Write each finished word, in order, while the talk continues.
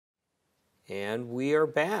And we are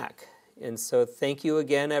back. And so thank you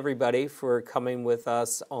again, everybody, for coming with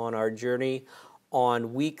us on our journey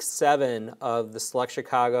on week 7 of the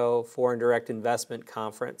SelectChicago Foreign Direct Investment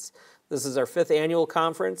Conference. This is our 5th annual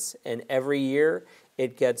conference, and every year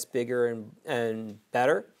it gets bigger and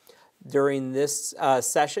better. During this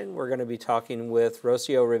session, we're going to be talking with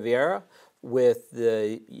Rocio Rivera with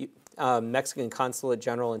the Mexican Consulate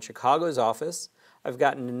General in Chicago's office. I've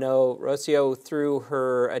gotten to know Rocio through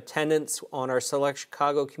her attendance on our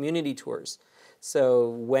SelectChicago community tours. So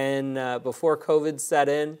when, before COVID set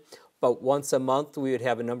in, about once a month, we would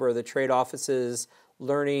have a number of the trade offices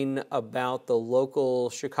learning about the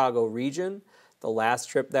local Chicago region. The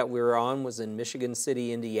last trip that we were on was in Michigan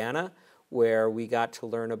City, Indiana, where we got to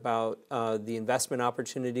learn about the investment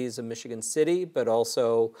opportunities of Michigan City, but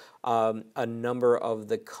also a number of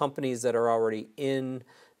the companies that are already in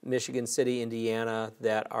Michigan City, Indiana,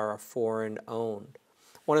 that are foreign owned.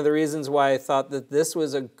 One of the reasons why I thought that this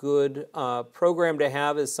was a good program to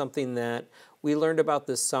have is something that we learned about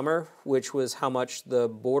this summer, which was how much the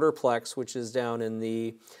Borderplex, which is down in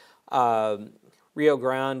the Rio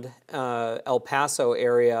Grande, El Paso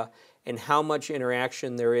area, and how much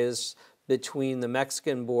interaction there is between the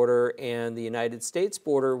Mexican border and the United States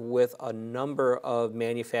border with a number of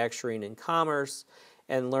manufacturing and commerce,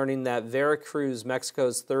 and learning that Veracruz,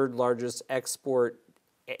 Mexico's 3rd largest export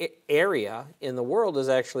area in the world, is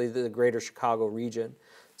actually the greater Chicago region.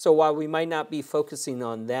 So while we might not be focusing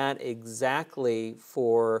on that exactly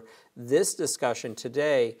for this discussion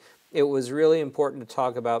today, it was really important to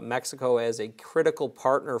talk about Mexico as a critical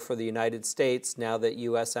partner for the United States now that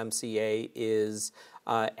USMCA is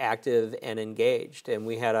active and engaged. And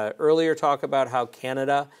we had an earlier talk about how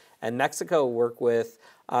Canada and Mexico work with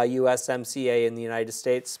USMCA in the United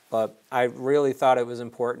States, but I really thought it was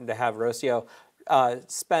important to have Rocio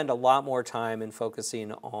spend a lot more time in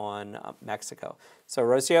focusing on Mexico. So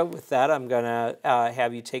Rocio, with that, I'm going to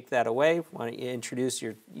have you take that away. Why don't you introduce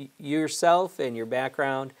yourself and your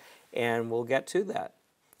background, and we'll get to that.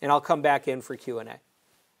 And I'll come back in for Q&A.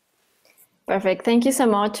 Perfect. Thank you so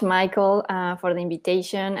much, Michael, for the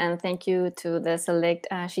invitation, and thank you to the Select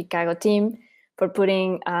Chicago team for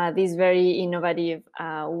putting this very innovative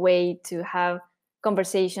way to have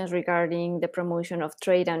conversations regarding the promotion of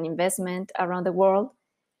trade and investment around the world.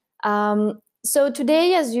 So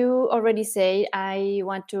today, as you already say, I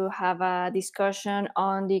want to have a discussion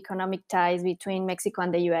on the economic ties between Mexico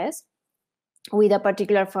and the US, with a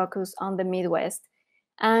particular focus on the Midwest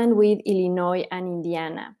and with Illinois and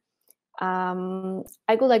Indiana.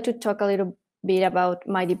 I would like to talk a little bit about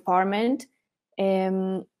my department.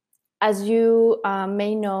 As you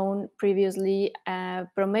may know previously,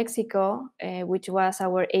 ProMexico, which was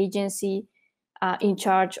our agency in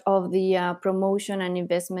charge of the promotion and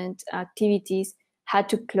investment activities, had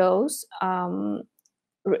to close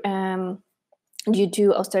due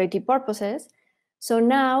to austerity purposes. So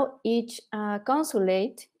now each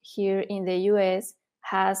consulate here in the US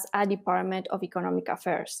has a Department of Economic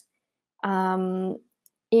Affairs,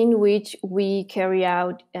 in which we carry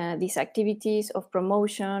out these activities of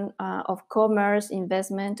promotion of commerce,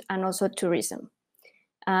 investment, and also tourism.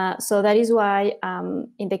 So that is why,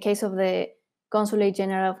 in the case of the Consulate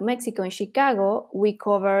General of Mexico in Chicago, we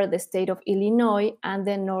cover the state of Illinois and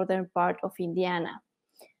the northern part of Indiana.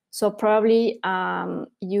 So probably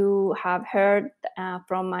you have heard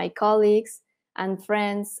from my colleagues and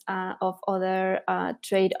friends of other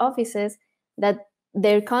trade offices that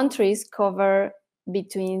their countries cover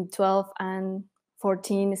between 12 and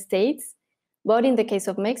 14 states. But in the case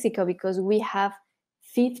of Mexico, because we have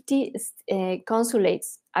 50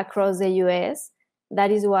 consulates across the US,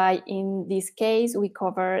 that is why in this case we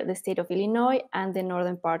cover the state of Illinois and the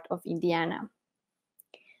northern part of Indiana.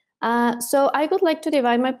 So I would like to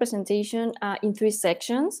divide my presentation in 3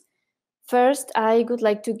 sections. First, I would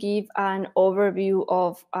like to give an overview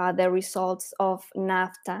of the results of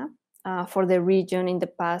NAFTA for the region in the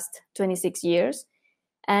past 26 years,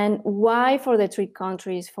 and why for the 3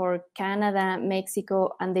 countries, for Canada,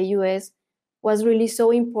 Mexico, and the US, was really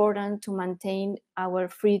so important to maintain our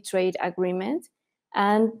free trade agreement.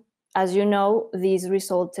 And as you know, this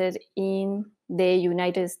resulted in the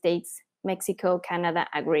United States-Mexico-Canada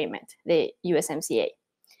agreement, the USMCA.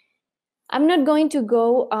 I'm not going to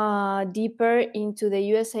go deeper into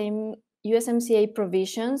the USMCA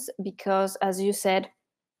provisions because, as you said,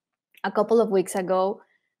 a couple of weeks ago,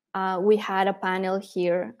 we had a panel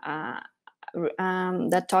here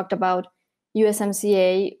that talked about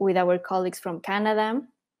USMCA with our colleagues from Canada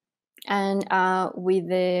and with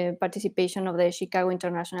the participation of the Chicago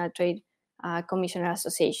International Trade Commissioner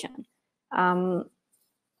Association.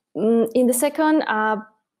 In the second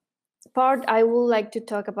part, I would like to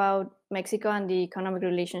talk about Mexico and the economic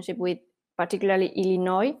relationship with particularly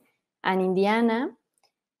Illinois and Indiana.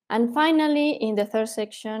 And finally, in the third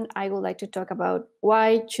section, I would like to talk about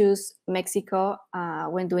why choose Mexico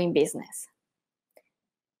when doing business.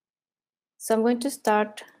 So I'm going to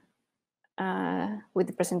start with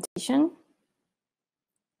the presentation.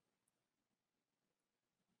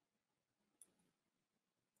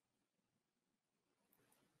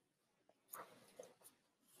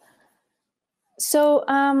 So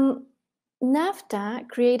NAFTA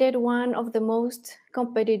created one of the most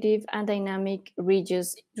competitive and dynamic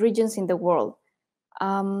regions in the world.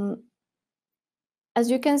 As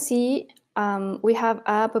you can see, we have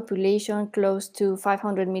a population close to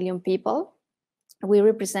 500 million people. We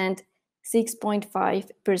represent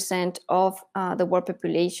 6.5% of the world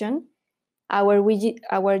population. Our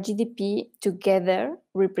GDP together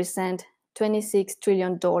represent $26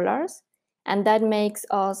 trillion, and that makes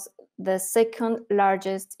us the second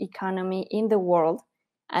largest economy in the world.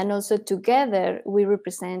 And also together, we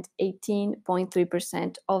represent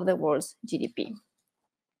 18.3% of the world's GDP.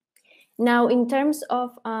 Now, in terms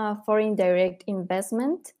of foreign direct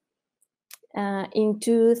investment, in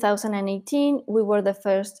 2018, we were the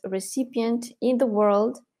first recipient in the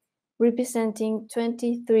world, representing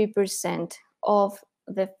 23% of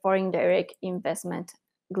the foreign direct investment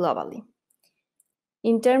globally.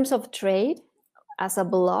 In terms of trade, as a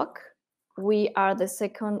bloc, we are the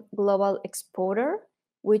second global exporter,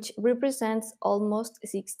 which represents almost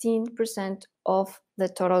 16% of the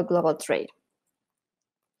total global trade.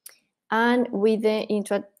 And with the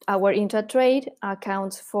our intra-trade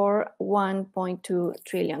accounts for $1.2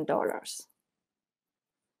 trillion.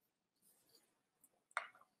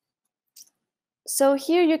 So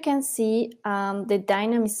here you can see the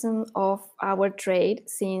dynamism of our trade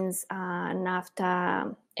since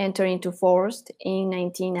NAFTA entered into force in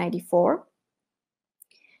 1994.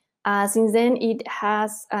 Since then, it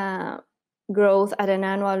has growth at an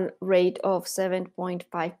annual rate of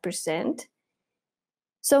 7.5%.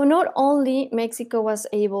 So not only Mexico was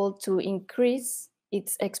able to increase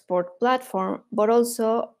its export platform, but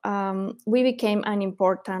also we became an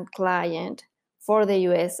important client for the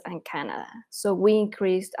US and Canada. So we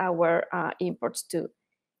increased our imports too.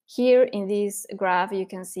 Here in this graph, you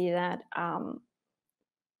can see that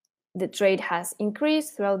the trade has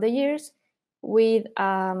increased throughout the years with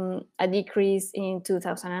a decrease in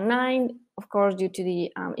 2009, of course, due to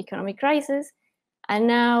the economic crisis. And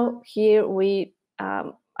now here we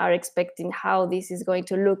are expecting how this is going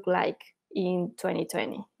to look like in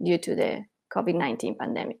 2020 due to the COVID-19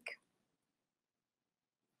 pandemic.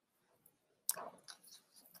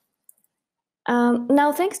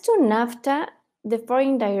 Now, thanks to NAFTA, the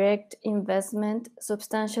foreign direct investment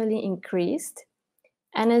substantially increased.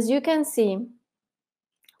 And as you can see,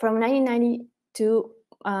 from 1990 to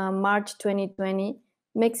March 2020,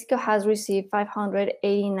 Mexico has received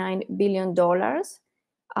 $589 billion.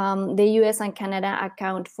 The US and Canada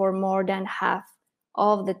account for more than half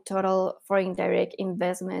of the total foreign direct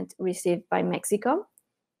investment received by Mexico.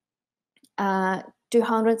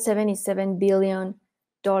 $277 billion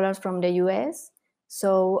from the US.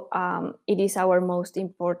 So it is our most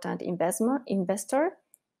important investor.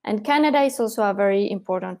 And Canada is also a very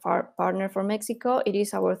important partner for Mexico. It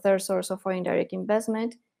is our third source of foreign direct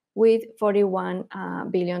investment with $41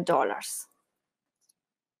 billion.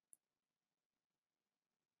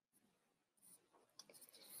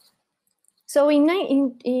 So in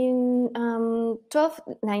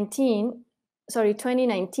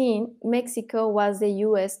 2019, Mexico was the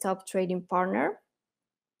US top trading partner.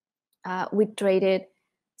 We traded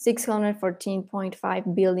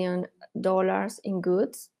 $614.5 billion in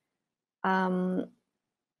goods.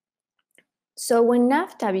 So when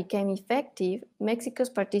NAFTA became effective, Mexico's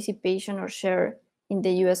participation or share in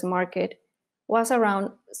the US market was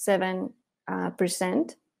around 7%.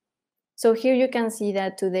 So here you can see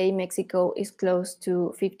that today Mexico is close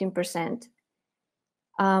to 15%.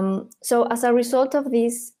 So as a result of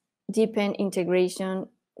this deepened integration,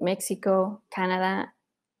 Mexico, Canada,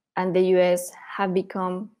 and the US have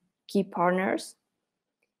become key partners.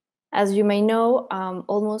 As you may know,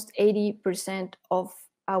 almost 80% of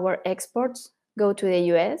our exports go to the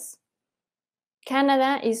US.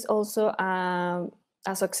 Canada is also a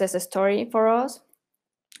success story for us.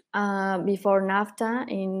 Before NAFTA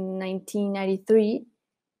in 1993,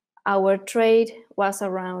 our trade was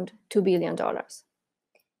around $2 billion.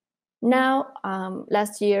 Now,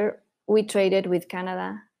 last year, we traded with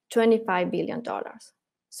Canada $25 billion.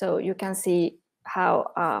 So you can see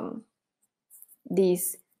how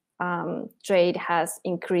this trade has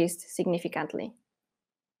increased significantly.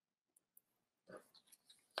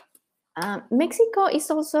 Mexico is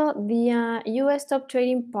also the U.S. top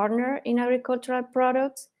trading partner in agricultural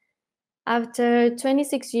products. After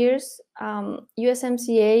 26 years,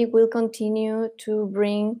 USMCA will continue to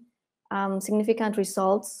bring significant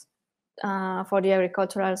results for the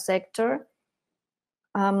agricultural sector.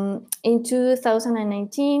 In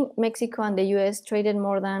 2019, Mexico and the US traded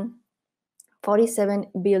more than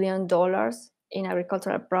 $47 billion in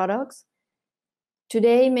agricultural products.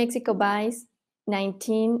 Today, Mexico buys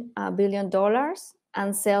 $19 billion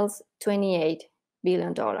and sells $28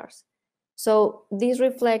 billion. So this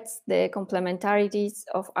reflects the complementarities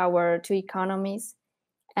of our two economies,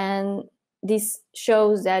 and this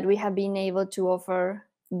shows that we have been able to offer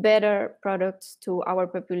better products to our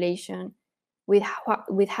population with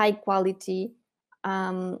high quality,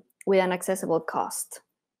 with an accessible cost.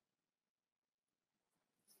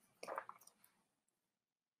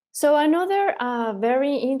 So another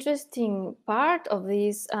very interesting part of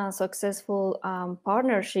this successful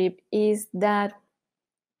partnership is that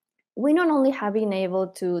we not only have been able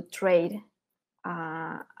to trade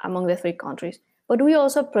among the three countries, but we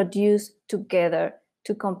also produce together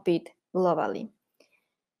to compete globally.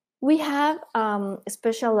 We have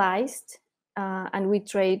specialized and we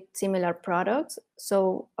trade similar products.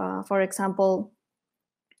 So, for example,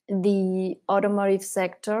 the automotive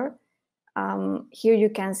sector, here you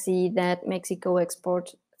can see that Mexico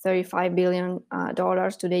exports $35 billion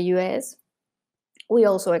to the US. We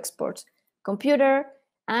also export computer,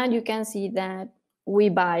 and you can see that we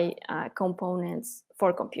buy components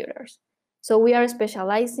for computers. So we are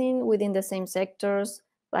specializing within the same sectors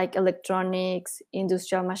like electronics,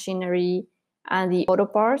 industrial machinery, and the auto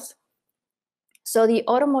parts. So the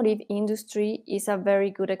automotive industry is a very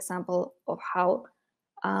good example of how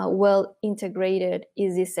well integrated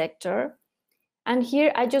is this sector. And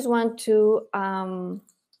here I just want to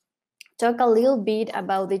talk a little bit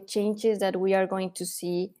about the changes that we are going to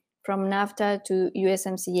see from NAFTA to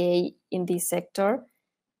USMCA in this sector.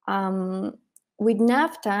 With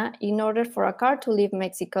NAFTA, in order for a car to leave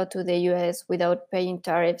Mexico to the US without paying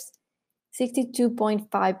tariffs,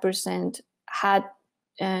 62.5%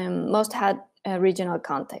 must had regional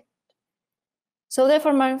content. So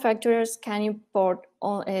therefore, manufacturers can import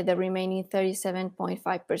the remaining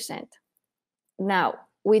 37.5%. Now,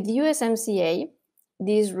 with USMCA,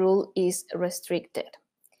 this rule is restricted,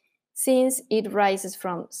 since it rises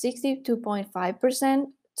from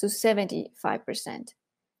 62.5% to 75%.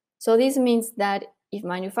 So this means that if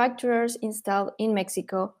manufacturers installed in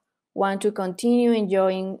Mexico want to continue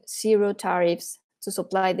enjoying zero tariffs to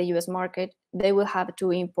supply the US market, they will have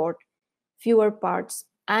to import fewer parts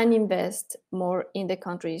and invest more in the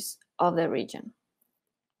countries of the region.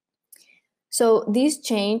 So this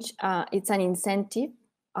change, it's an incentive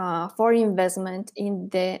for investment in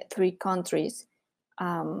the three countries,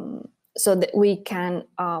 so that we can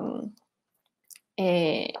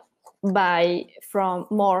buy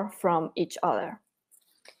more from each other.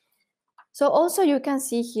 So also you can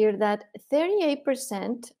see here that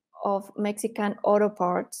 38% of Mexican auto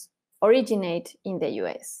parts originate in the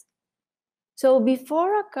US. So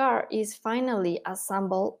before a car is finally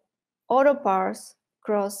assembled, auto parts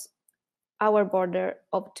cross our border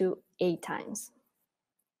up to 8 times.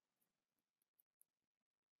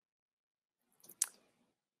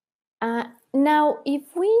 Now, if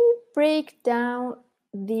we break down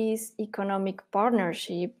this economic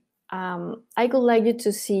partnership, I would like you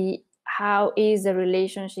to see how is the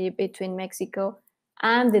relationship between Mexico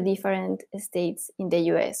and the different states in the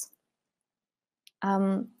US.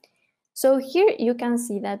 So here you can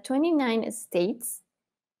see that 29 states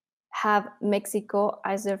have Mexico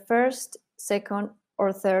as their first, second,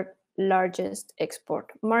 or third largest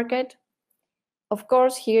export market. Of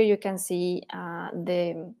course, here you can see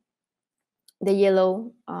the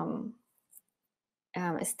yellow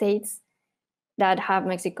states that have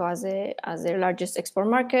Mexico as their largest export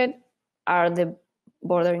market are the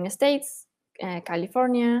bordering states,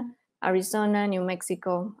 California, Arizona, New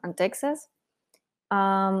Mexico, and Texas.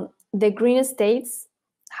 The green states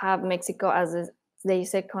have Mexico as the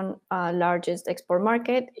second largest export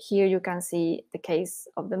market. Here you can see the case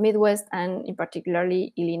of the Midwest, and in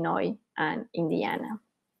particularly Illinois and Indiana.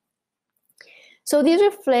 So this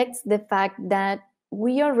reflects the fact that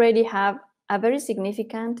we already have a very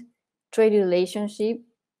significant trade relationship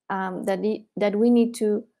that we need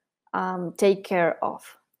to take care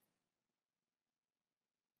of.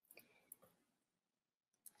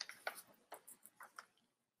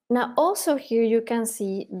 Now, also here you can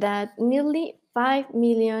see that nearly 5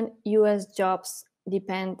 million US jobs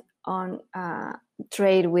depend on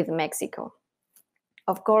trade with Mexico.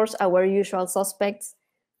 Of course, our usual suspects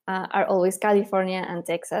are always California and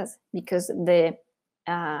Texas because the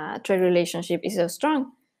trade relationship is so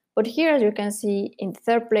strong. But here, as you can see, in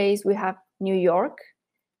third place, we have New York,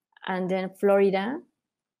 and then Florida,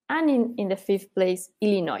 and in the fifth place,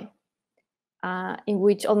 Illinois, in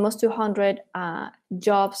which almost 200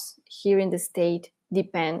 jobs here in the state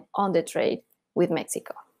depend on the trade with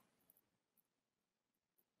Mexico.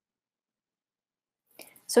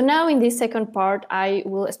 So now in this second part, I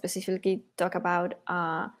will specifically talk about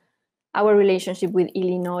our relationship with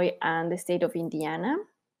Illinois and the state of Indiana.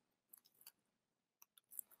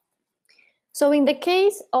 So in the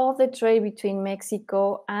case of the trade between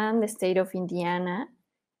Mexico and the state of Indiana,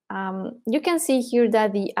 you can see here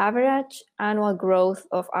that the average annual growth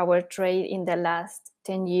of our trade in the last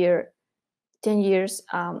 10 years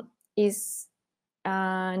is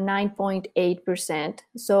 9.8%,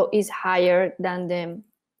 so is higher than the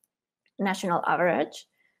national average.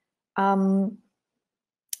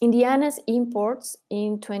 Indiana's imports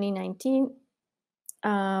in 2019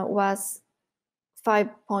 was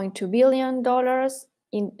 $5.2 billion.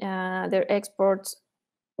 Their exports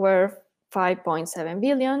were $5.7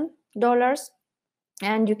 billion.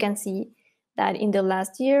 And you can see that in the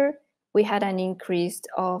last year, we had an increase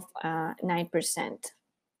of 9%.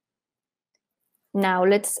 Now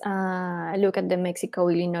let's look at the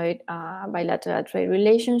Mexico-Illinois bilateral trade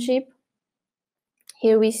relationship.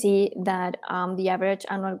 Here we see that the average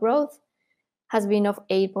annual growth has been of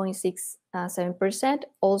 8.67%,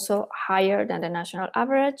 also higher than the national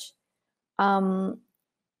average. The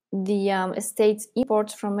state's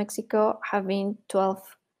imports from Mexico have been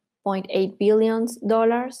 $12.8 billion,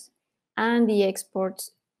 and the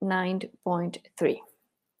exports 9.3.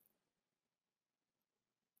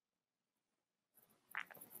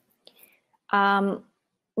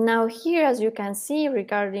 Now here, as you can see,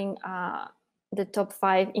 regarding the top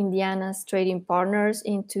 5 Indiana's trading partners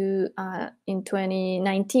in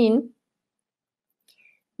 2019,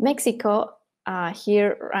 Mexico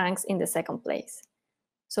here ranks in the second place.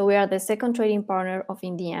 So we are the second trading partner of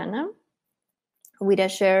Indiana with a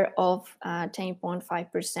share of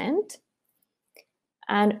 10.5%.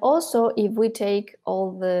 And also, if we take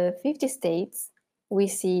all the 50 states, we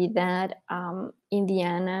see that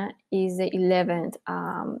Indiana is the 11th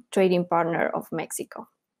trading partner of Mexico.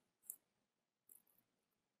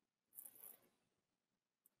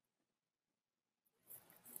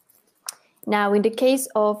 Now, in the case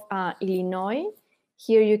of Illinois,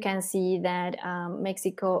 here you can see that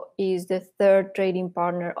Mexico is the third trading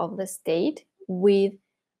partner of the state with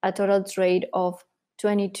a total trade of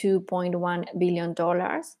 $22.1 billion.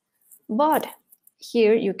 But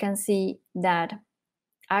here you can see that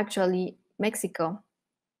actually Mexico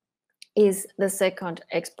is the second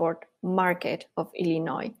export market of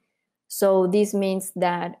Illinois. So this means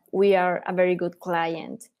that we are a very good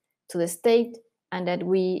client to the state and that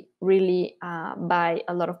we really buy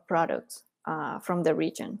a lot of products from the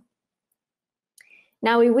region.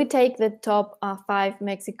 Now, if we take the top 5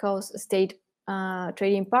 Mexico's state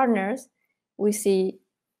trading partners, we see,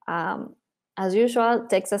 as usual,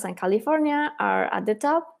 Texas and California are at the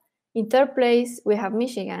top. In third place, we have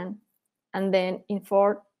Michigan. And then in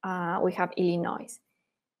fourth, we have Illinois.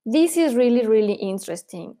 This is really, really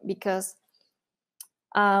interesting because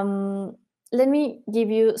let me give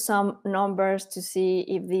you some numbers to see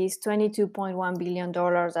if this $22.1 billion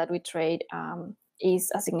that we trade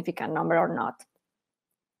is a significant number or not.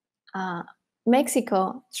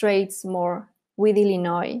 Mexico trades more with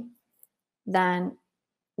Illinois than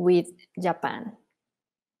with Japan.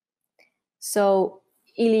 So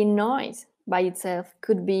Illinois by itself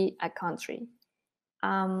could be a country.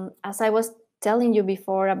 As I was telling you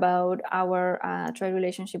before about our trade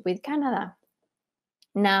relationship with Canada,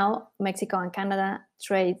 now Mexico and Canada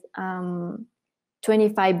trade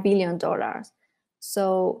 $25 billion.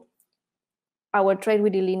 So our trade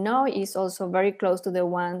with Illinois is also very close to the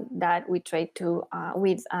one that we trade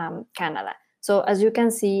with Canada. So as you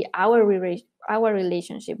can see, our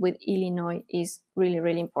relationship with Illinois is really,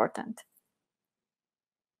 really important.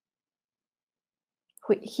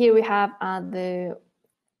 Here we have the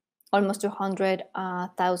almost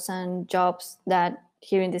 200,000 jobs that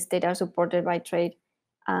here in the state are supported by trade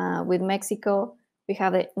with Mexico. We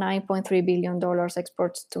have the $9.3 billion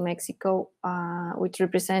exports to Mexico, which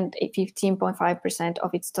represent 15.5%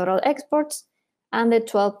 of its total exports, and the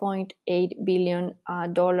 $12.8 billion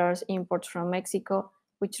imports from Mexico,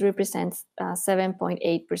 which represents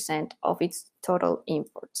 7.8% of its total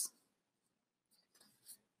imports.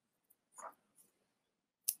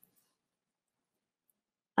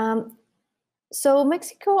 So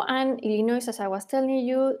Mexico and Illinois, as I was telling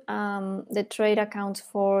you, the trade accounts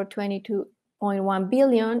for 22.1 $6.1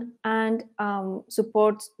 billion and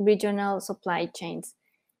supports regional supply chains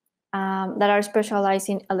that are specialized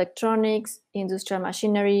in electronics, industrial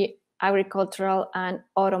machinery, agricultural, and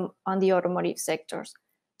on the automotive sectors.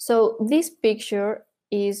 So this picture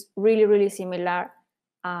is really, really similar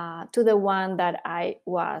to the one that I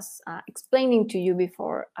was explaining to you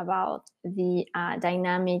before about the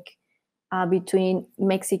dynamic between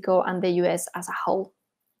Mexico and the US as a whole.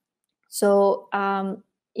 So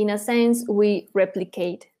in a sense, we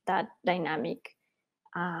replicate that dynamic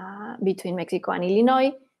between Mexico and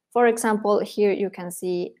Illinois. For example, here you can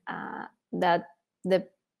see that the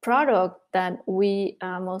product that we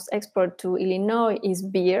most export to Illinois is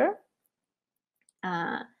beer.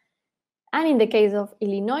 And in the case of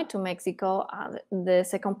Illinois to Mexico, the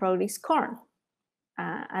second product is corn.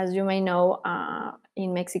 As you may know,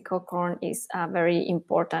 in Mexico, corn is a very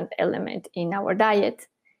important element in our diet.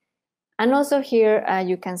 And also here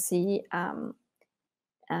you can see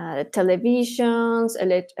televisions,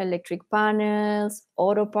 electric panels,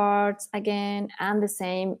 auto parts again, and the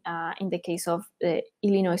same in the case of the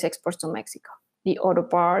Illinois exports to Mexico, the auto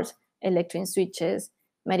parts, electric switches,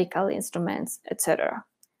 medical instruments, etc.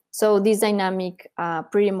 So this dynamic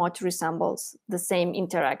pretty much resembles the same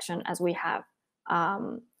interaction as we have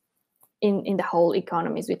in the whole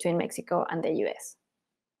economies between Mexico and the US.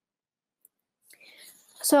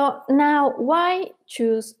 So now, why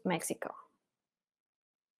choose Mexico?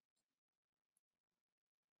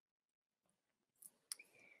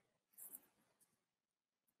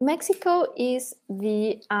 Mexico is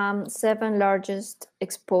the seventh largest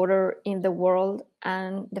exporter in the world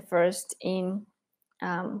and the first in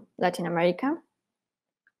Latin America.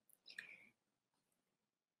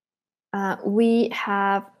 We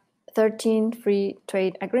have 13 free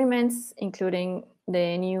trade agreements, including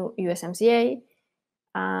the new USMCA.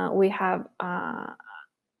 We have a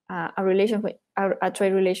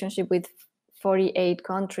trade relationship with 48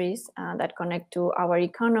 countries that connect to our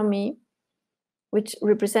economy, which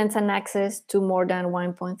represents an access to more than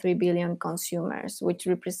 1.3 billion consumers, which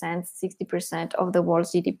represents 60% of the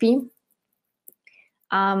world's GDP.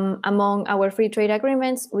 Among our free trade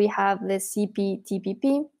agreements, we have the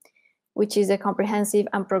CPTPP, which is a comprehensive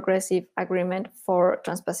and progressive agreement for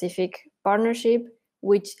Trans-Pacific Partnership,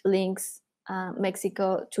 which links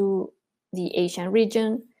Mexico to the Asian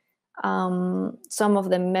region. Some of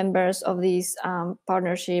the members of this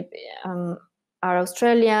partnership are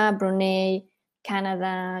Australia, Brunei,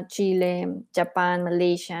 Canada, Chile, Japan,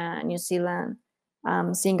 Malaysia, New Zealand,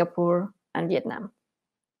 Singapore, and Vietnam.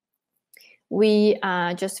 We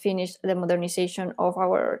just finished the modernization of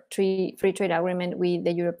our free trade agreement with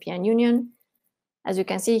the European Union. As you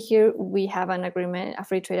can see here, we have a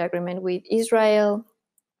free trade agreement with Israel,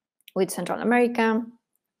 with Central America,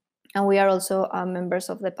 and we are also members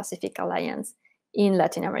of the Pacific Alliance in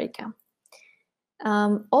Latin America.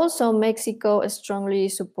 Also, Mexico strongly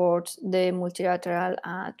supports the multilateral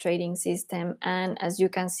trading system, and as you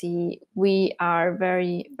can see, we are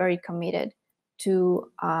very, very committed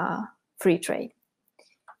to free trade.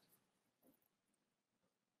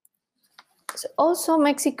 So also,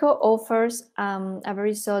 Mexico offers a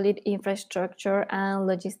very solid infrastructure and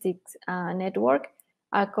logistics network.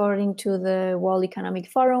 According to the World Economic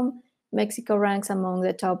Forum, Mexico ranks among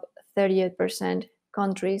the top 38%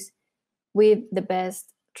 countries with the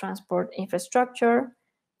best transport infrastructure.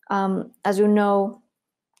 As you know,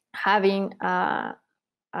 having a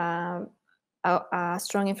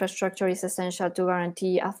strong infrastructure is essential to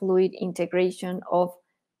guarantee a fluid integration of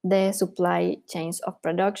the supply chains of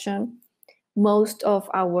production. Most of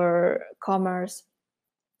our commerce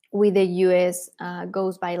with the US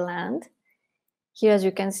goes by land. Here, as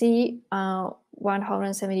you can see,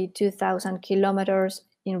 172,000 kilometers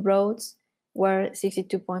in roads, where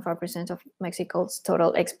 62.5% of Mexico's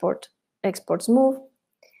total exports move.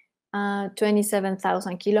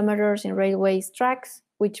 27,000 kilometers in railways tracks,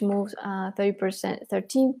 which moves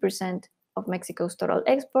 13% of Mexico's total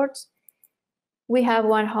exports. We have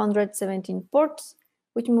 117 ports,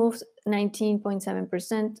 which moves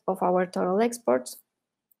 19.7% of our total exports.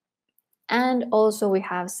 And also we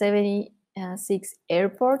have 76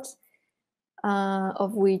 airports,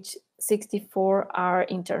 of which 64 are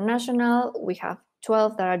international. We have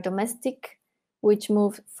 12 that are domestic, which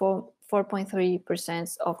move for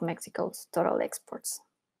 4.3% of Mexico's total exports.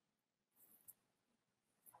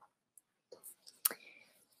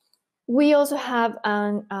 We also have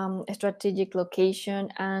a strategic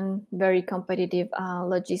location and very competitive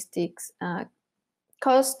logistics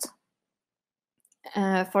costs.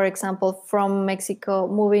 For example, from Mexico,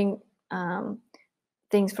 moving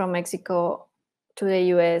things from Mexico to the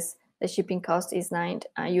US the shipping cost is $9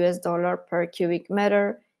 US per cubic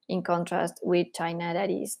meter, in contrast with China, that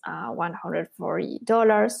is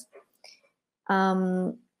 $140.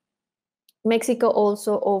 Mexico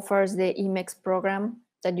also offers the IMEX program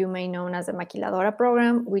that you may know as the Maquiladora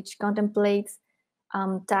program, which contemplates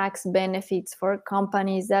tax benefits for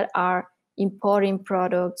companies that are importing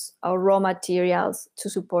products or raw materials to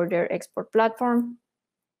support their export platform.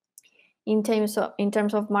 In terms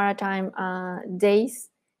of maritime days,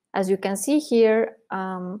 as you can see here,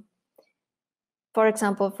 for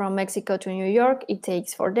example, from Mexico to New York, it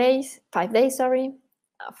takes 5 days,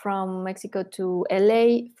 from Mexico to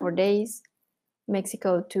LA, 4 days,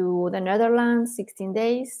 Mexico to the Netherlands, 16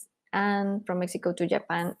 days, and from Mexico to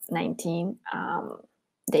Japan, 19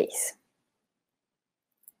 days.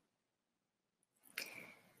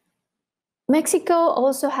 Mexico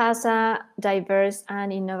also has a diverse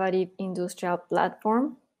and innovative industrial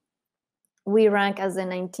platform. We rank as the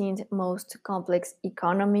 19th most complex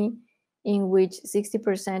economy, in which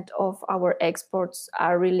 60% of our exports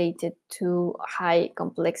are related to high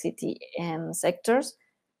complexity sectors.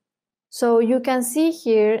 So you can see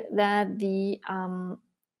here that the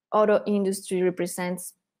auto industry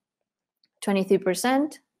represents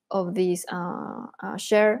 23% of this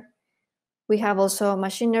share. We have also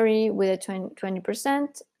machinery with a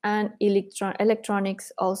 20% and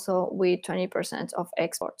electronics also with 20% of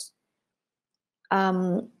exports.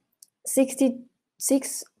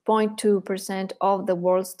 66.2% of the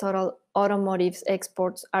world's total automotive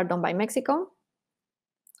exports are done by Mexico,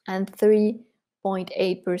 and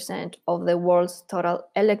 3.8% of the world's total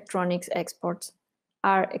electronics exports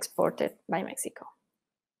are exported by Mexico.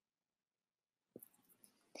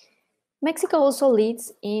 Mexico also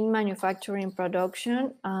leads in manufacturing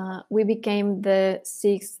production. We became the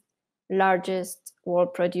 6th largest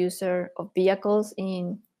world producer of vehicles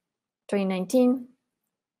in 2019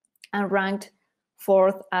 and ranked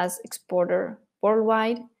 4th as exporter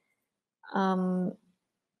worldwide.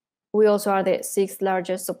 We also are the 6th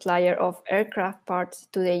largest supplier of aircraft parts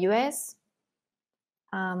to the US,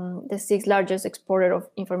 the 6th largest exporter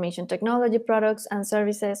of information technology products and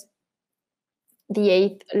services, the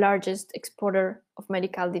 8th largest exporter of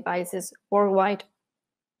medical devices worldwide,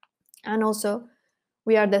 and also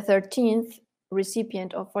we are the 13th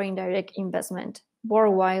recipient of foreign direct investment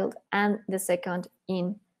worldwide and the 2nd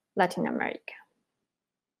in Latin America.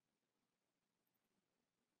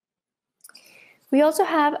 We also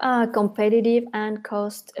have a competitive and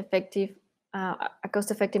cost-effective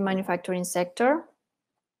manufacturing sector.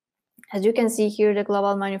 As you can see here, the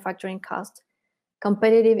Global Manufacturing Cost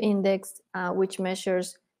Competitive Index, which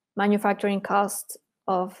measures manufacturing costs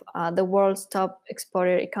of the world's top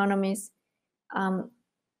exporter economies.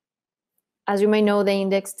 As you may know, the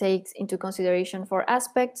index takes into consideration 4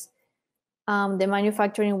 aspects: the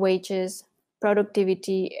manufacturing wages,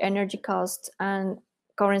 productivity, energy costs, and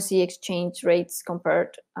currency exchange rates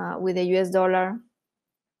compared with the US dollar.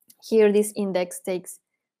 Here, this index takes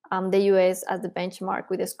the US as the benchmark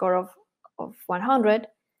with a score of 100.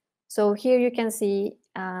 So here you can see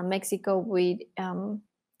Mexico with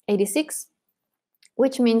 86,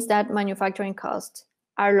 which means that manufacturing costs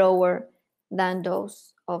are lower than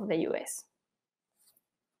those of the US.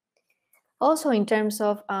 Also, in terms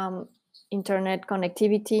of internet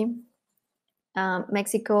connectivity,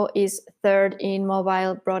 Mexico is 3rd in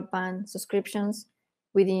mobile broadband subscriptions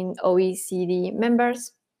within OECD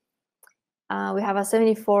members. We have a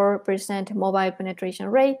 74% mobile penetration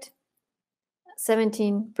rate,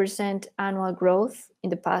 17% annual growth in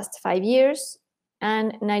the past 5 years,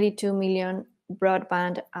 and 92 million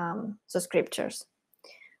broadband subscriptors.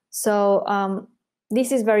 So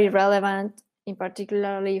this is very relevant, in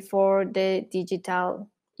particularly for the digital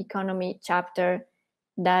economy chapter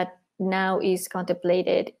that now is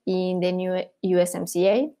contemplated in the new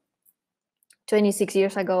USMCA. 26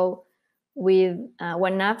 years ago, when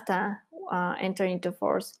NAFTA entered into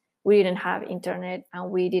force, we didn't have internet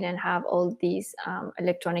and we didn't have all these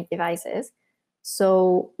electronic devices.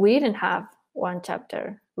 So we didn't have one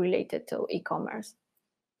chapter related to e-commerce.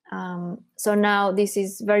 So now this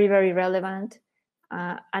is very, very relevant.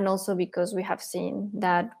 And also because we have seen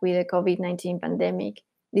that with the COVID-19 pandemic,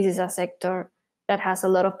 this is a sector that has a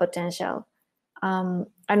lot of potential, and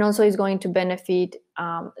also is going to benefit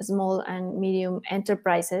small and medium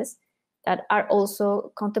enterprises that are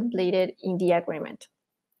also contemplated in the agreement.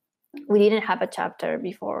 We didn't have a chapter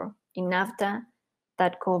before in NAFTA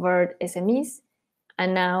that covered SMEs,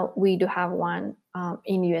 and now we do have one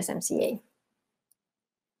in USMCA.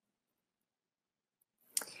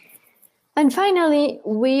 And finally,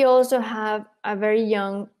 we also have a very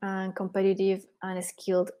young, competitive, and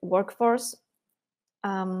skilled workforce.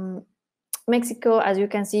 Mexico, as you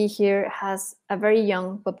can see here, has a very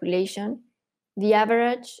young population. The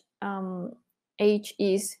average age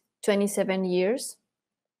is 27 years.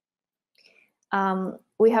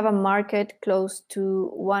 We have a market close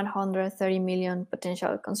to 130 million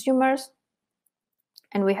potential consumers,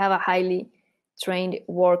 and we have a highly trained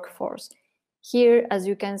workforce. Here, as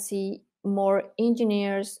you can see, more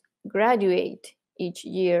engineers graduate each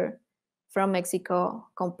year from Mexico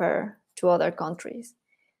compared to other countries.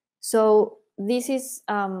 So this is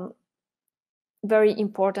very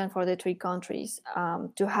important for the three countries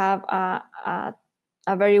to have a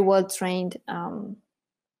very well-trained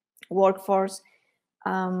workforce.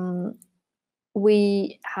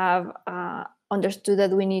 We have understood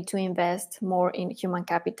that we need to invest more in human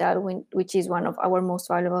capital, which is one of our most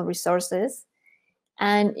valuable resources.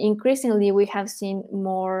 And increasingly, we have seen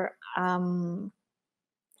more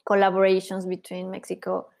collaborations between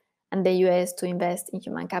Mexico and the US to invest in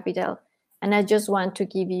human capital. And I just want to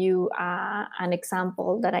give you an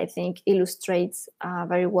example that I think illustrates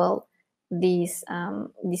very well this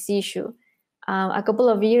issue. A couple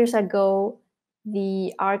of years ago,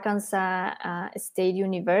 the Arkansas State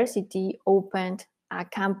University opened a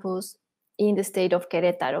campus in the state of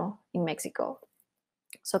Querétaro in Mexico.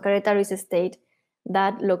 So Querétaro is a state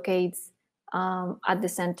that locates at the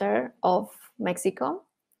center of Mexico.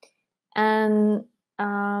 And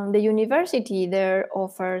the university there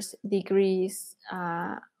offers degrees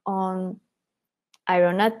on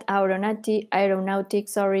aeronautics,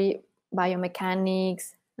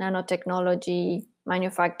 biomechanics, nanotechnology,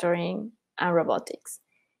 manufacturing, and robotics.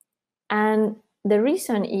 And the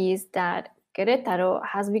reason is that Querétaro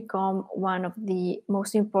has become one of the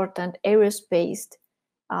most important aerospace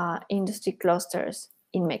industry clusters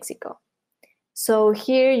in Mexico. So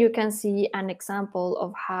here you can see an example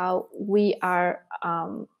of how we are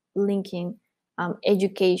linking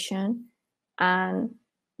education and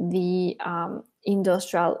the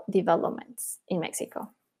industrial developments in Mexico.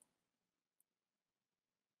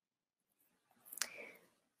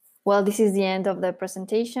 Well, this is the end of the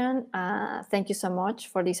presentation. Thank you so much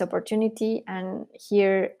for this opportunity. And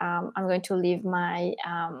here I'm going to leave my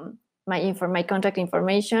contact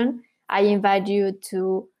information. I invite you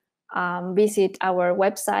to visit our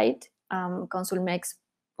website,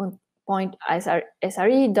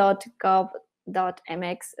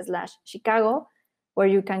 consulmex.sre.gov.mx/Chicago, where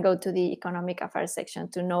you can go to the Economic Affairs section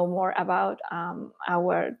to know more about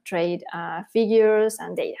our trade figures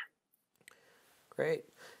and data.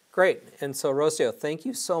 Great. And so, Rocio, thank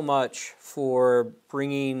you so much for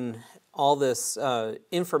bringing all this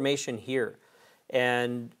information here.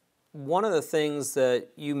 And one of the things that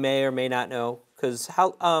you may or may not know, because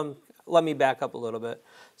let me back up a little bit.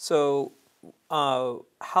 So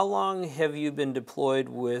how long have you been deployed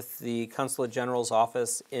with the Consulate General's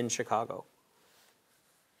office in Chicago?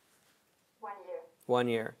 1 year. 1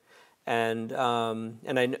 year. And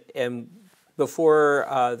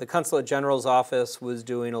before the Consulate General's office was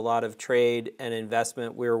doing a lot of trade and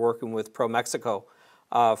investment, we were working with ProMexico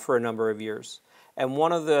for a number of years. And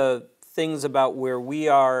one of the things about where we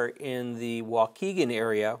are in the Waukegan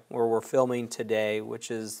area, where we're filming today,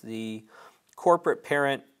 which is the corporate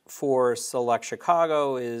parent for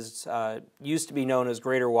SelectChicago, is used to be known as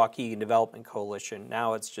Greater Waukegan Development Coalition.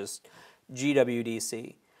 Now it's just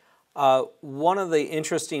GWDC. One of the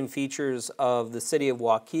interesting features of the city of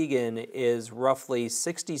Waukegan is roughly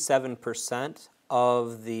 67%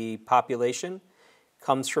 of the population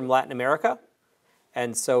comes from Latin America.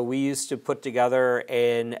 And so we used to put together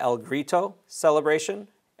an El Grito celebration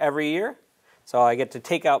every year. So I get to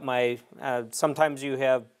take out my, sometimes you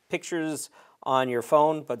have pictures on your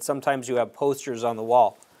phone, but sometimes you have posters on the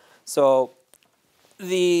wall. So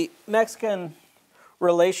the Mexican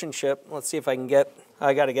relationship, let's see if I can get,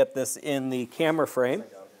 I got to get this in the camera frame.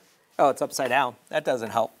 Oh, it's upside down. That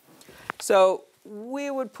doesn't help. So we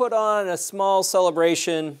would put on a small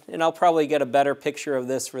celebration, and I'll probably get a better picture of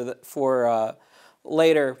this for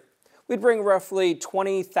later. We'd bring roughly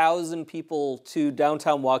 20,000 people to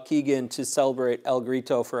downtown Waukegan to celebrate El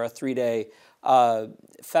Grito for a 3-day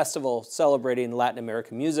festival celebrating Latin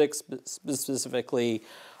American music, specifically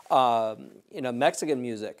Mexican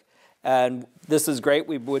music. And this is great.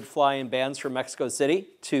 We would fly in bands from Mexico City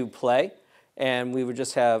to play, and we would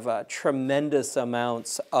just have tremendous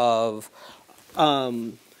amounts of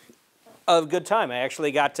good time. I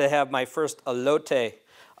actually got to have my first elote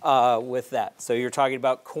with that. So you're talking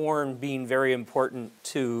about corn being very important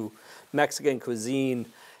to Mexican cuisine,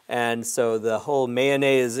 and so the whole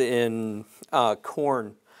mayonnaise in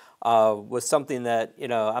corn was something that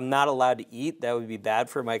I'm not allowed to eat. That would be bad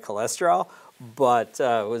for my cholesterol, but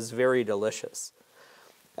it was very delicious.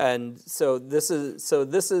 And so this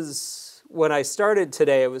is when I started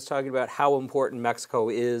today, I was talking about how important Mexico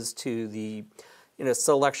is to the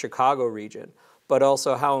SelectChicago region, but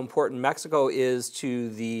also how important Mexico is to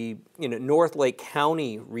the North Lake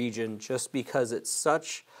County region, just because it's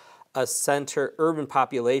such a urban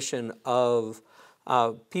population of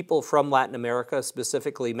people from Latin America,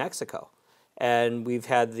 specifically Mexico. And we've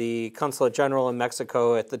had the Consulate General in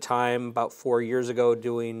Mexico at the time, about 4 years ago,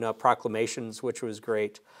 doing proclamations, which was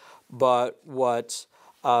great. But what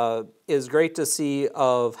is great to see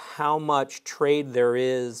of how much trade there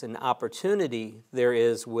is and opportunity there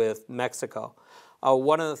is with Mexico.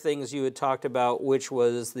 One of the things you had talked about, which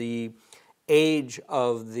was the age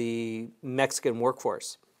of the Mexican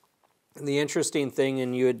workforce. And the interesting thing,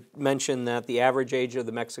 and you had mentioned that the average age of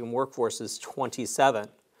the Mexican workforce is 27.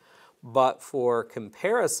 But for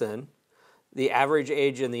comparison, the average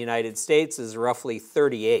age in the United States is roughly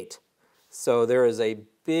 38. So there is a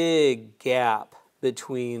big gap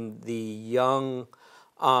between the young,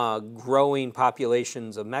 growing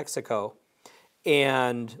populations of Mexico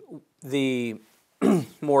and the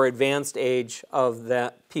more advanced age of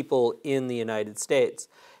the people in the United States.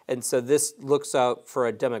 And so this looks out for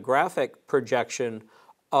a demographic projection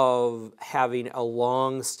of having a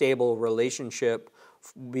long, stable relationship,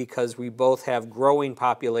 because we both have growing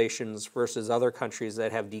populations versus other countries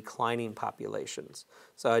that have declining populations.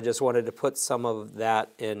 So I just wanted to put some of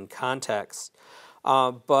that in context.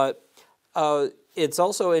 But it's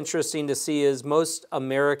also interesting to see is most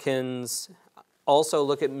Americans also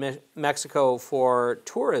look at Mexico for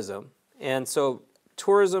tourism. And so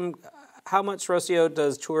tourism, how much, Rocio,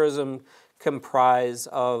 does tourism comprise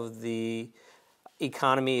of the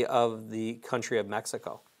economy of the country of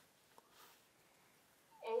Mexico?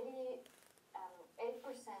 8%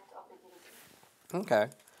 of the GDP. Okay.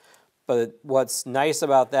 But what's nice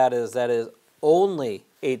about that is only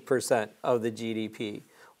 8% of the GDP,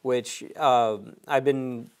 which I've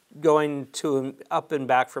been going to up and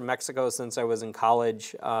back from Mexico since I was in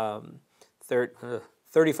college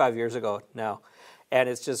 35 years ago now. And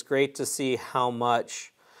it's just great to see how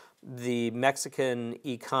much the Mexican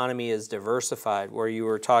economy is diversified, where you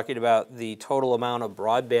were talking about the total amount of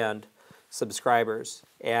broadband subscribers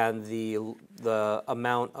and the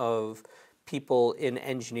amount of people in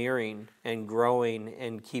engineering and growing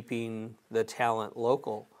and keeping the talent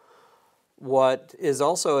local. What is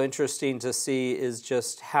also interesting to see is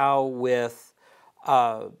just how with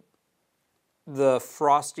the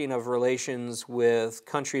frosting of relations with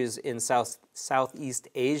countries in Southeast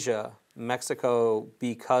Asia, Mexico,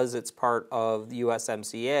 because it's part of the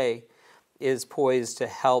USMCA, is poised to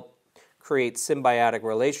help create symbiotic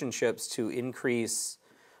relationships to increase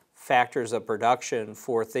factors of production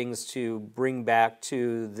for things to bring back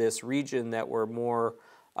to this region that were more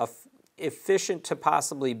efficient to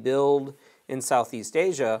possibly build in Southeast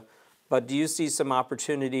Asia. But do you see some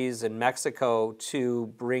opportunities in Mexico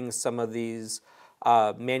to bring some of these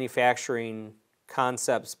manufacturing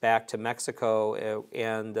concepts back to Mexico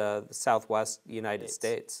and the Southwest United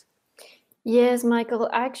States? Yes, Michael.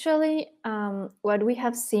 Actually, what we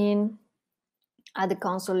have seen at the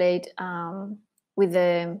consulate with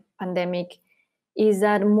the pandemic is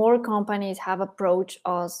that more companies have approached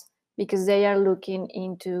us because they are looking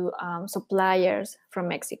into suppliers from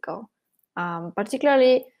Mexico,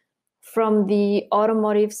 particularly from the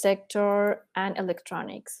automotive sector and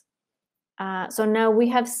electronics. So now we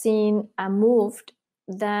have seen a move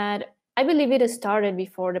that I believe it started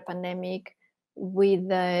before the pandemic with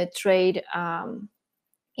the trade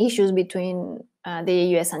issues between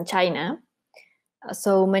the US and China.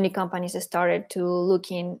 So many companies started to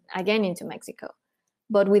looking again into Mexico.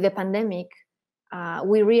 But with the pandemic,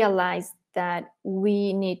 we realized that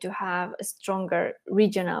we need to have a stronger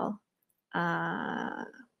regional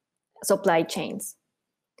supply chains.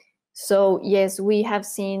 So yes, we have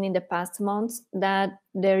seen in the past months that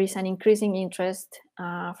there is an increasing interest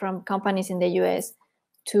from companies in the US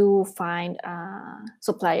to find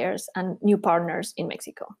suppliers and new partners in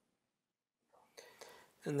Mexico.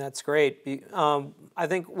 And that's great. I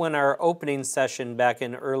think when our opening session back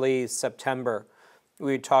in early September,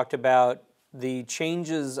 we talked about the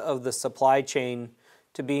changes of the supply chain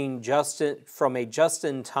to being from a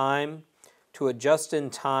just-in-time to a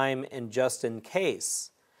just-in-time and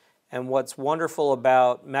just-in-case. And what's wonderful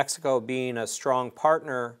about Mexico being a strong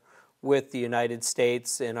partner with the United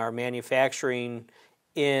States in our manufacturing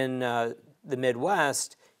in the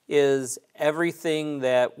Midwest is everything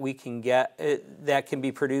that we can get that can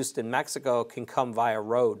be produced in Mexico can come via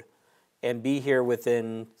road and be here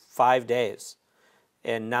within 5 days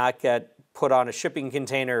and not get put on a shipping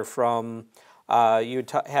container from You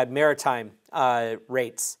had maritime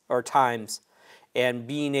rates or times, and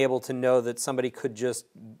being able to know that somebody could just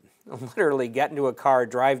literally get into a car,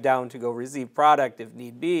 drive down to go receive product if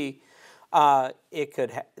need be,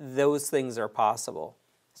 those things are possible.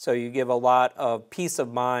 So you give a lot of peace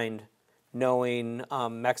of mind knowing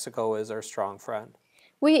Mexico is our strong friend.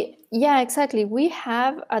 Yeah, exactly. We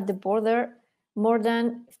have at the border more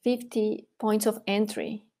than 50 points of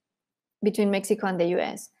entry between Mexico and the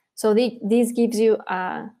US. So this gives you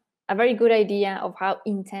a very good idea of how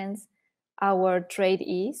intense our trade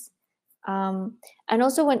is. And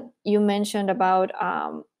also when you mentioned about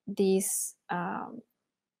these,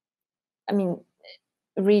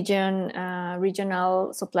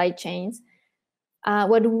 regional supply chains,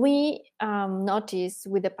 what we noticed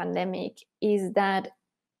with the pandemic is that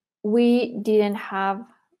we didn't have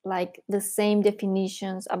like the same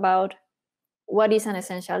definitions about what is an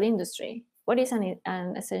essential industry, what is an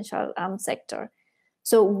essential sector.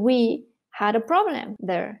 So we had a problem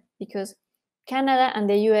there because Canada and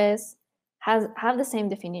the US have the same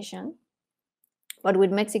definition, but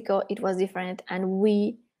with Mexico it was different, and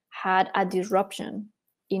we had a disruption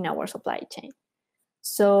in our supply chain.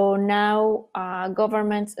 So now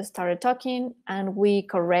governments started talking, and we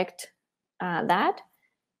correct that.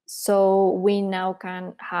 So we now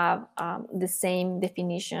can have the same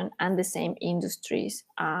definition and the same industries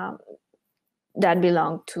that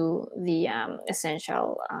belong to the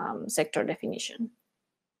essential sector definition.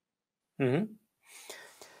 Mm-hmm.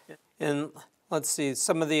 And let's see,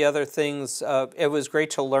 some of the other things, it was great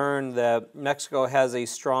to learn that Mexico has a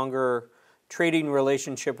stronger trading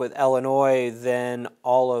relationship with Illinois than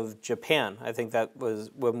all of Japan. I think that was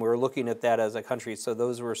when we were looking at that as a country. So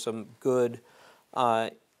those were some good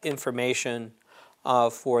information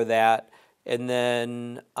for that. And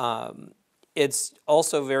then it's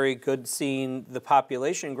also very good seeing the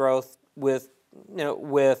population growth with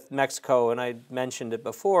Mexico, and I mentioned it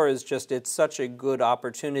before, is just it's such a good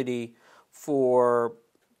opportunity for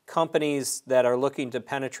companies that are looking to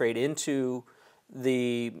penetrate into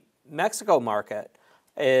the Mexico market.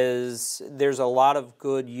 There's a lot of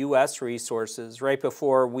good U.S. resources. Right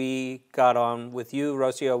before we got on with you,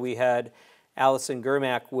 Rocio, we had Allison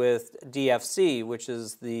Germack with DFC, which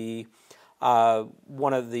is the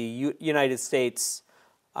one of the United States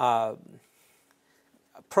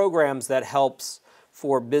programs that helps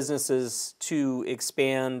for businesses to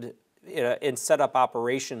expand and set up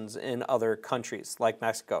operations in other countries like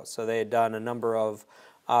Mexico. So they had done a number of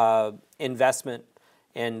investment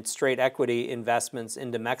and straight equity investments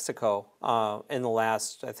into Mexico in the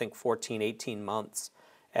last, I think, 14, 18 months.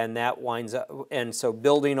 And that winds up, and so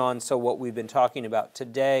building on what we've been talking about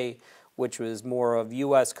today, which was more of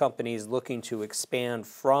U.S. companies looking to expand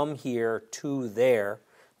from here to there.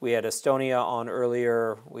 We had Estonia on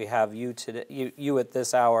earlier. We have you today, you at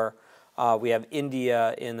this hour. We have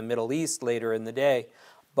India in the Middle East later in the day.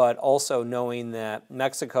 But also knowing that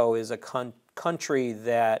Mexico is a country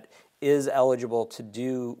that is eligible to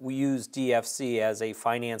use DFC as a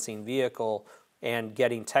financing vehicle and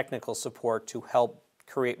getting technical support to help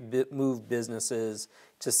move businesses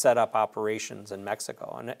to set up operations in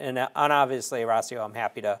Mexico. And obviously, Rocio, I'm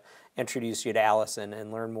happy to introduce you to Allison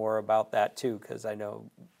and learn more about that too, because I know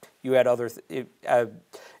you had other,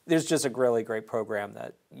 there's just a really great program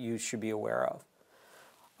that you should be aware of.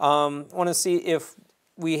 I want to see if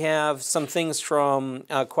we have some things from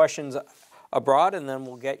questions abroad, and then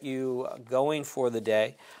we'll get you going for the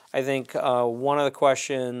day. I think one of the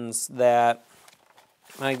questions that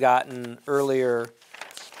I gotten earlier,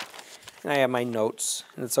 and I have my notes,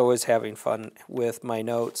 and it's always having fun with my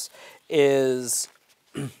notes, is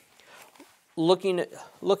looking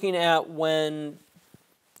at when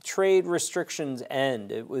trade restrictions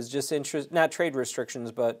end. It was just not trade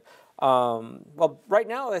restrictions, but well, right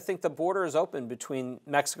now I think the border is open between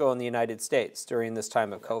Mexico and the United States during this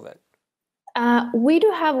time of COVID. We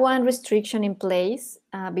do have one restriction in place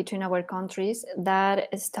between our countries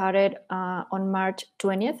that started on March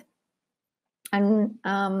 20th. And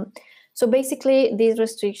so basically this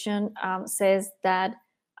restriction says that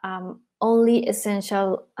only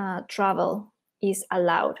essential travel is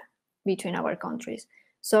allowed between our countries.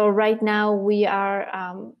 So right now we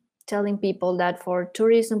are telling people that for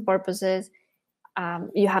tourism purposes,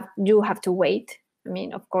 you have to wait. I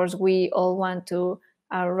mean, of course, we all want to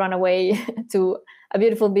run away to a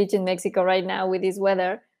beautiful beach in Mexico right now with this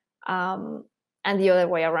weather, and the other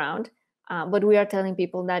way around. But we are telling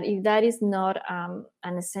people that if that is not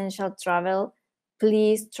an essential travel,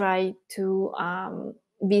 please try to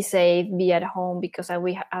be safe, be at home, because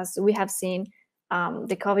as we have seen,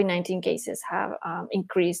 the COVID-19 cases have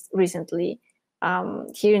increased recently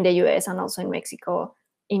here in the US and also in Mexico,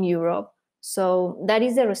 in Europe. So that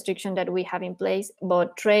is the restriction that we have in place.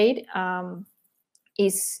 But trade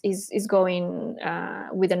is going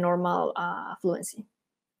with a normal fluency.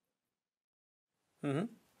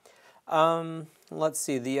 Let's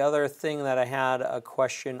see. The other thing that I had a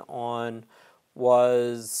question on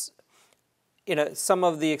was, some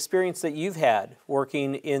of the experience that you've had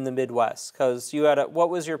working in the Midwest, because you had what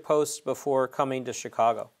was your post before coming to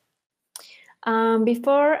Chicago?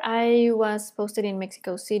 Before, I was posted in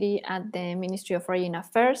Mexico City at the Ministry of Foreign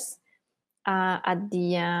Affairs, at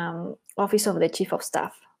the Office of the Chief of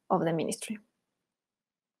Staff of the ministry.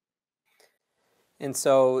 And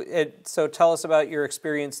so tell us about your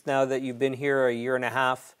experience now that you've been here a year and a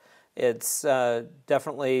half. It's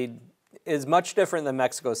definitely is much different than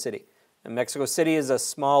Mexico City. And Mexico City is a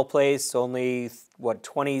small place, only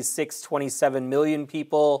 26, 27 million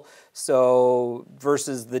people. So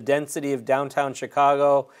versus the density of downtown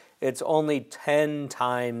Chicago, it's only 10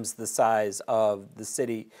 times the size of the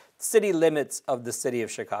city limits of the city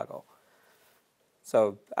of Chicago.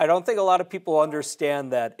 So I don't think a lot of people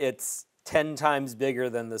understand that it's 10 times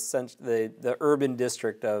bigger than the urban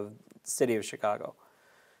district of the city of Chicago.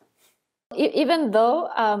 Even though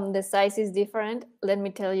the size is different, let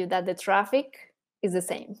me tell you that the traffic is the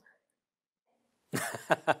same.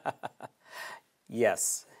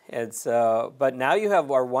 Yes, it's but now you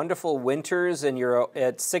have our wonderful winters, and you're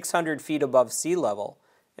at 600 feet above sea level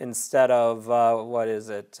instead of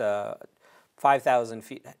 5,000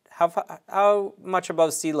 feet. How much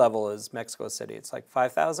above sea level is Mexico City? It's like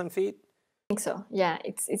 5,000 feet? I think so. Yeah,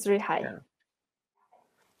 it's really high. Yeah.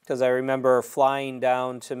 Because I remember flying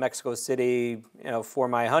down to Mexico City, for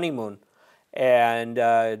my honeymoon, and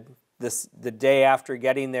the day after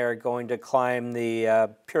getting there, going to climb the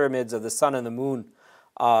pyramids of the sun and the moon,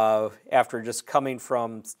 after just coming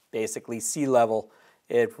from basically sea level.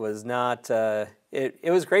 It was not.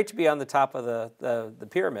 It was great to be on the top of the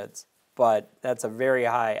pyramids, but that's a very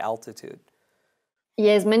high altitude.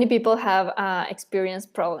 Yes, many people have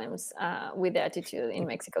experienced problems with the altitude in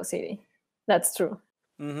Mexico City. That's true.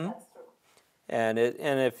 Mm-hmm. And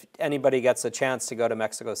if anybody gets a chance to go to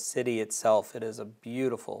Mexico City itself, it is a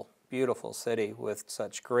beautiful, beautiful city with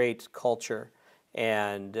such great culture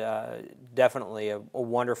and definitely a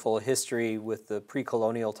wonderful history with the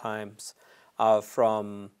pre-colonial times,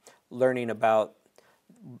 from learning about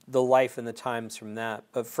the life and the times from that.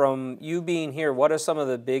 But from you being here, what are some of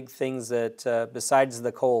the big things that, besides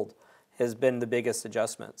the cold, has been the biggest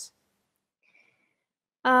adjustments?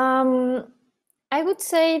 I would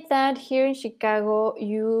say that here in Chicago,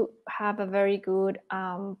 you have a very good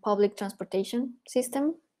public transportation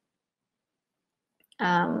system.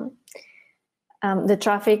 The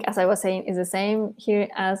traffic, as I was saying, is the same here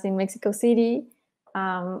as in Mexico City.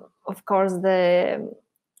 Of course, the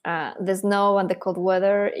snow and the cold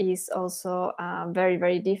weather is also very,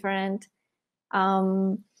 very different.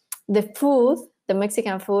 The food, the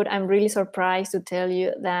Mexican food, I'm really surprised to tell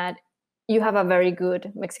you that you have a very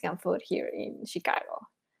good Mexican food here in Chicago.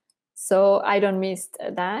 So I don't miss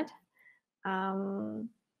that. And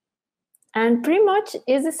pretty much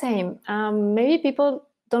is the same. Maybe people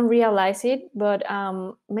don't realize it, but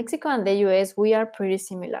Mexico and the US, we are pretty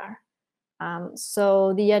similar.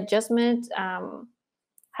 So the adjustment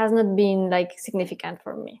has not been significant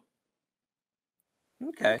for me.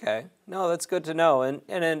 Okay. No, that's good to know.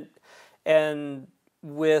 And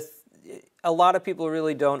with a lot of people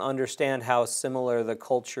really don't understand how similar the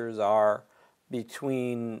cultures are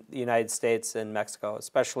between the United States and Mexico,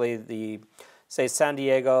 especially the, say, San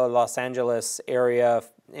Diego, Los Angeles area,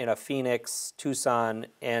 Phoenix, Tucson,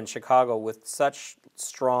 and Chicago with such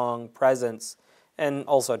strong presence, and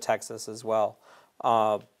also Texas as well.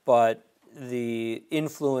 But the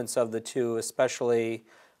influence of the two, especially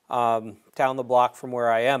down the block from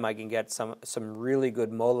where I am, I can get some really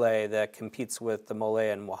good mole that competes with the mole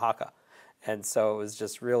in Oaxaca. And so it was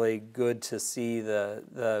just really good to see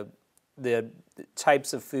the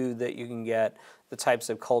types of food that you can get, the types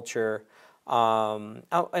of culture. And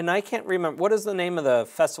I can't remember, what is the name of the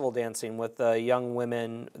festival dancing with the young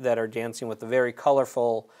women that are dancing with the very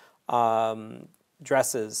colorful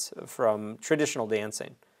dresses from traditional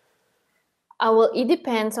dancing? Well, it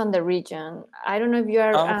depends on the region. I don't know if you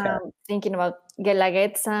are thinking about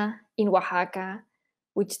Guelaguetza in Oaxaca,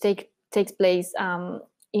 which takes place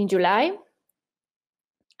in July.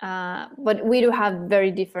 But we do have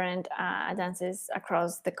very different dances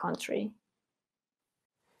across the country.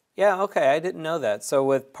 Yeah, okay, I didn't know that. So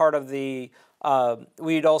with part of the,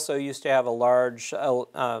 we'd also used to have a large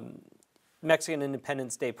Mexican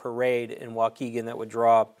Independence Day parade in Waukegan that would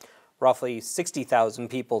draw roughly 60,000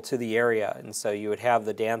 people to the area. And so you would have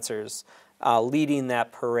the dancers leading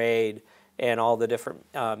that parade and all the different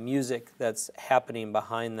music that's happening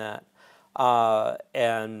behind that.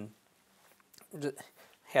 And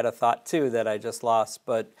had a thought too that I just lost,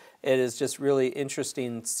 but it is just really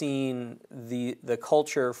interesting seeing the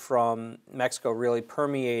culture from Mexico really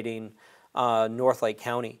permeating North Lake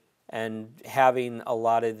County and having a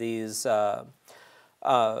lot of these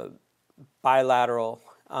bilateral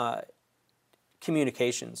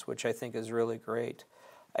communications, which I think is really great.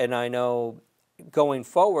 And I know going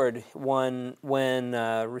forward, when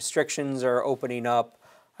restrictions are opening up,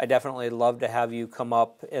 I definitely love to have you come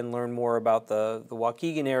up and learn more about the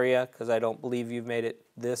Waukegan area, because I don't believe you've made it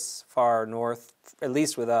this far north, at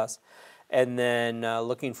least with us. And then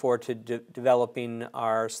looking forward to developing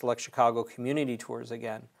our Select Chicago community tours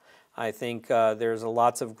again. I think there's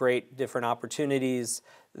lots of great different opportunities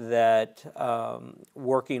that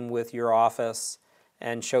working with your office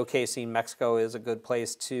and showcasing Mexico is a good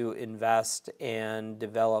place to invest and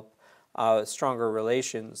develop stronger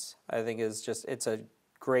relations. I think it's a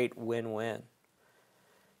great win-win.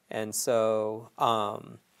 And so,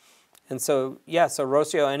 so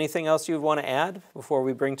Rocio, anything else you'd want to add before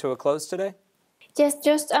we bring to a close today? Yes,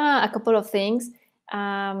 just a couple of things.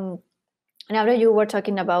 Now that you were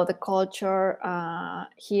talking about the culture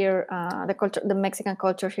here, the Mexican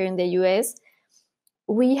culture here in the U.S.,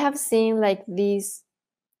 we have seen like these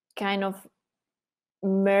kind of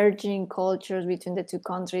merging cultures between the two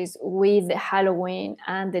countries with Halloween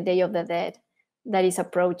and the Day of the Dead that is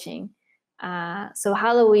approaching. So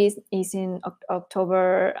Halloween is in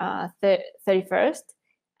October 31st,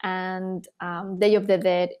 and Day of the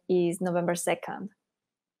Dead is November 2nd.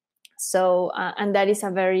 So, and that is a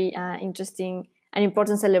very interesting and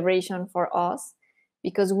important celebration for us,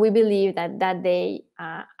 because we believe that that day,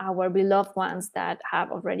 our beloved ones that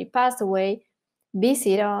have already passed away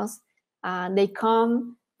visit us. They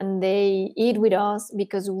come and they eat with us,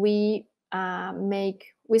 because we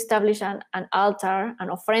establish an altar, an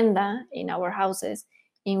ofrenda in our houses,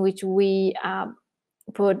 in which we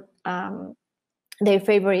put their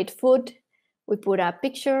favorite food. We put a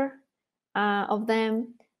picture of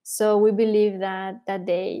them. So we believe that that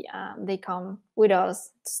day they come with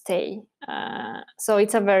us to stay. So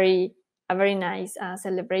it's a very nice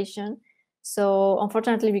celebration. So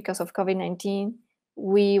unfortunately, because of COVID-19,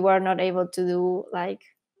 we were not able to do like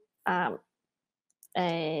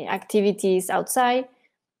activities outside.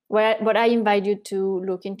 But I invite you to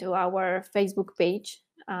look into our Facebook page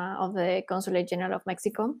of the Consulate General of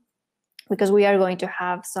Mexico, because we are going to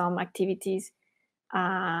have some activities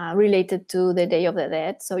related to the Day of the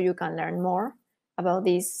Dead, so you can learn more about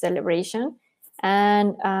this celebration.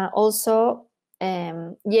 And also,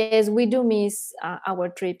 yes, we do miss our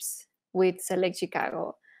trips with Select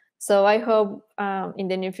Chicago. So I hope in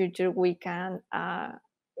the near future we can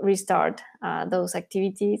restart those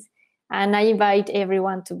activities. And I invite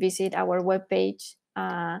everyone to visit our webpage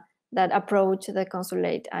that approach the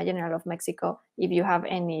Consulate General of Mexico if you have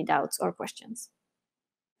any doubts or questions.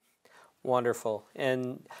 Wonderful.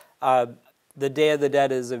 And the Day of the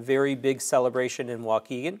Dead is a very big celebration in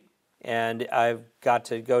Waukegan. And I've got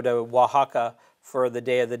to go to Oaxaca for the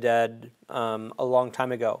Day of the Dead a long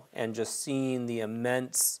time ago. And just seeing the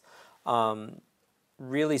immense,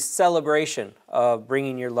 really celebration of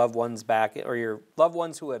bringing your loved ones back, or your loved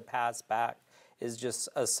ones who have passed back, is just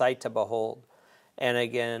a sight to behold. And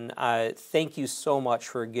again, thank you so much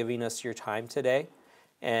for giving us your time today.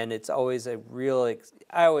 And it's always I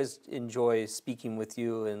always enjoy speaking with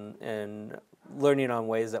you and learning on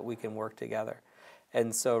ways that we can work together.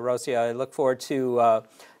 And so, Rocio, I look forward to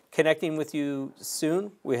connecting with you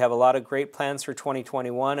soon. We have a lot of great plans for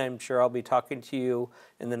 2021. I'm sure I'll be talking to you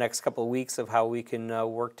in the next couple of weeks of how we can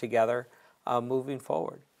work together moving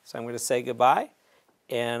forward. So I'm going to say goodbye,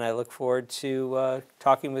 and I look forward to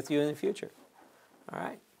talking with you in the future. All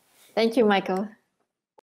right. Thank you, Michael.